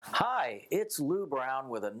Hi, it's Lou Brown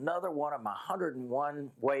with another one of my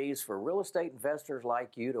 101 ways for real estate investors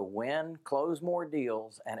like you to win, close more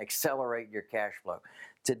deals, and accelerate your cash flow.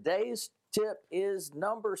 Today's tip is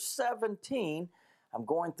number 17. I'm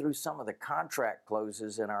going through some of the contract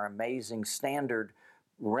closes in our amazing standard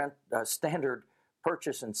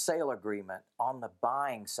purchase and sale agreement on the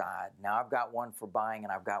buying side. Now I've got one for buying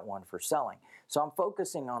and I've got one for selling. So I'm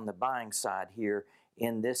focusing on the buying side here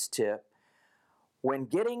in this tip. When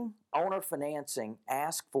getting owner financing,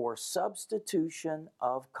 ask for substitution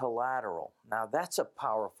of collateral. Now that's a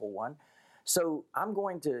powerful one. So I'm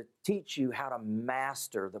going to teach you how to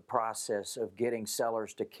master the process of getting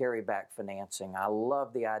sellers to carry back financing. I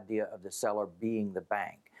love the idea of the seller being the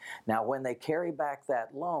bank. Now when they carry back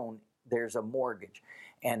that loan, there's a mortgage.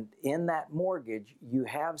 And in that mortgage, you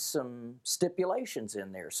have some stipulations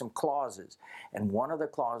in there, some clauses. And one of the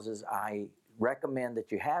clauses I recommend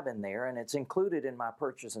that you have in there, and it's included in my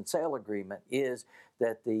purchase and sale agreement, is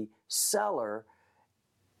that the seller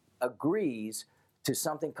agrees to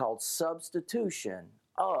something called substitution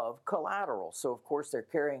of collateral. So of course they're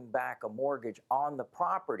carrying back a mortgage on the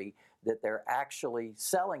property that they're actually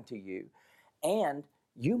selling to you, and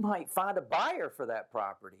you might find a buyer for that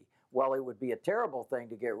property. Well, it would be a terrible thing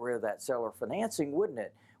to get rid of that seller financing, wouldn't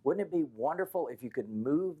it? Wouldn't it be wonderful if you could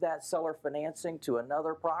move that seller financing to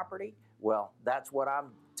another property? Well, that's what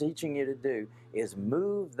I'm teaching you to do, is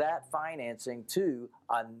move that financing to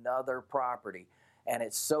another property. And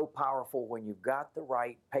it's so powerful when you've got the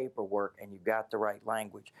right paperwork and you've got the right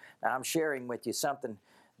language. Now, I'm sharing with you something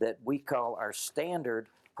that we call our standard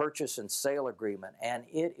purchase and sale agreement, and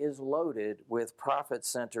it is loaded with profit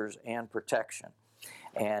centers and protection.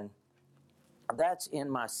 And that's in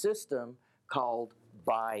my system called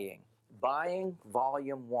Buying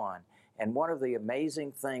Volume 1. And one of the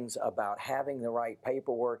amazing things about having the right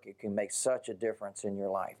paperwork, it can make such a difference in your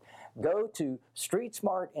life. Go to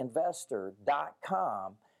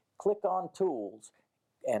streetsmartinvestor.com, click on Tools,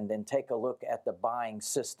 and then take a look at the buying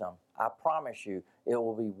system. I promise you it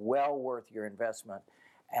will be well worth your investment.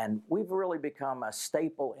 And we've really become a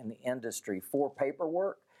staple in the industry for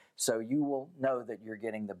paperwork. So you will know that you're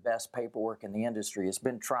getting the best paperwork in the industry. It's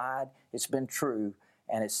been tried, it's been true,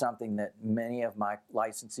 and it's something that many of my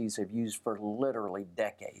licensees have used for literally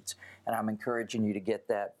decades. And I'm encouraging you to get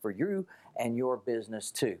that for you and your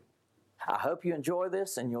business too. I hope you enjoy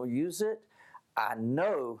this and you'll use it. I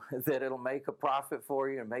know that it'll make a profit for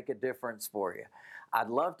you and make a difference for you. I'd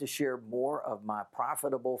love to share more of my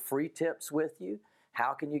profitable free tips with you.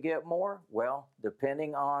 How can you get more? Well,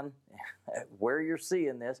 depending on where you're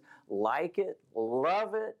seeing this, like it,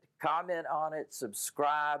 love it, comment on it,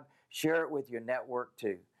 subscribe, share it with your network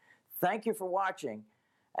too. Thank you for watching,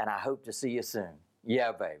 and I hope to see you soon.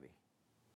 Yeah, baby.